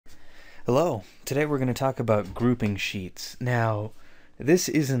Hello, today we're going to talk about grouping sheets. Now, this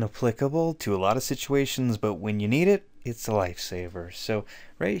isn't applicable to a lot of situations, but when you need it, it's a lifesaver. So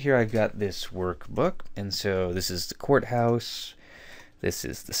right here I've got this workbook, and so this is the courthouse, this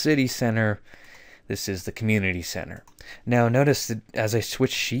is the city center, this is the community center. Now notice that as I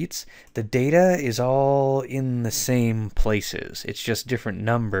switch sheets, the data is all in the same places. It's just different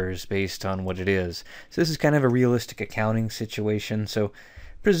numbers based on what it is. So this is kind of a realistic accounting situation. So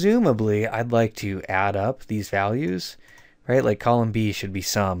presumably I'd like to add up these values, right? Like column B should be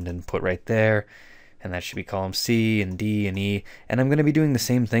summed and put right there, and that should be column C and D and E, and I'm going to be doing the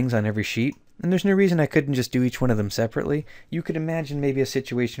same things on every sheet. And there's no reason I couldn't just do each one of them separately. You could imagine maybe a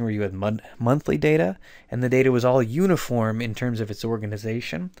situation where you had monthly data, and the data was all uniform in terms of its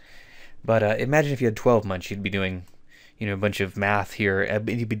organization. But imagine if you had 12 months, you'd be doing, a bunch of math here, and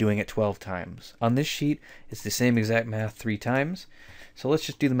you'd be doing it 12 times. On this sheet, it's the same exact math 3 times. So let's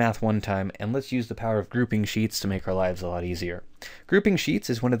just do the math one time, and let's use the power of grouping sheets to make our lives a lot easier. Grouping sheets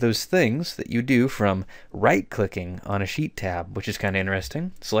is one of those things that you do from right-clicking on a sheet tab, which is kind of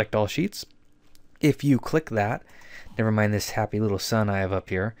interesting. Select all sheets. If you click that, never mind this happy little sun I have up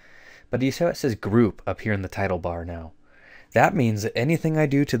here, but do you see how it says group up here in the title bar now? That means that anything I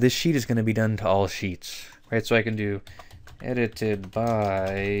do to this sheet is going to be done to all sheets, right? So I can do edited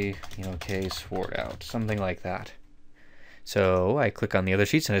by, K Swartwout, something like that. So I click on the other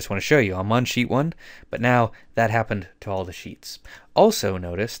sheets, and I just want to show you I'm on sheet 1, but now that happened to all the sheets. Also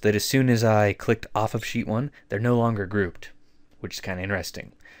notice that as soon as I clicked off of sheet 1, they're no longer grouped, which is kind of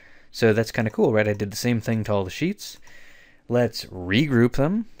interesting. So that's kind of cool, right? I did the same thing to all the sheets. Let's regroup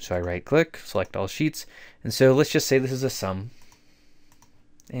them. So I right click, select all sheets, and so let's just say this is a sum.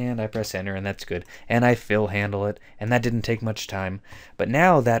 And I press enter, and that's good. And I fill handle it, and that didn't take much time. But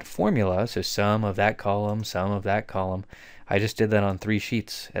now that formula, so sum of that column, I just did that on 3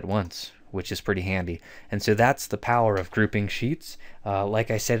 sheets at once, which is pretty handy. And so that's the power of grouping sheets.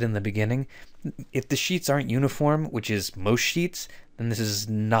 Like I said in the beginning, if the sheets aren't uniform, which is most sheets, then this is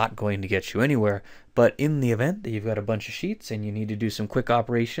not going to get you anywhere. But in the event that you've got a bunch of sheets and you need to do some quick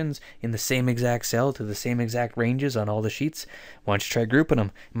operations in the same exact cell to the same exact ranges on all the sheets, why don't you try grouping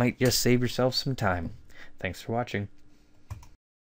them? It might just save yourself some time. Thanks for watching.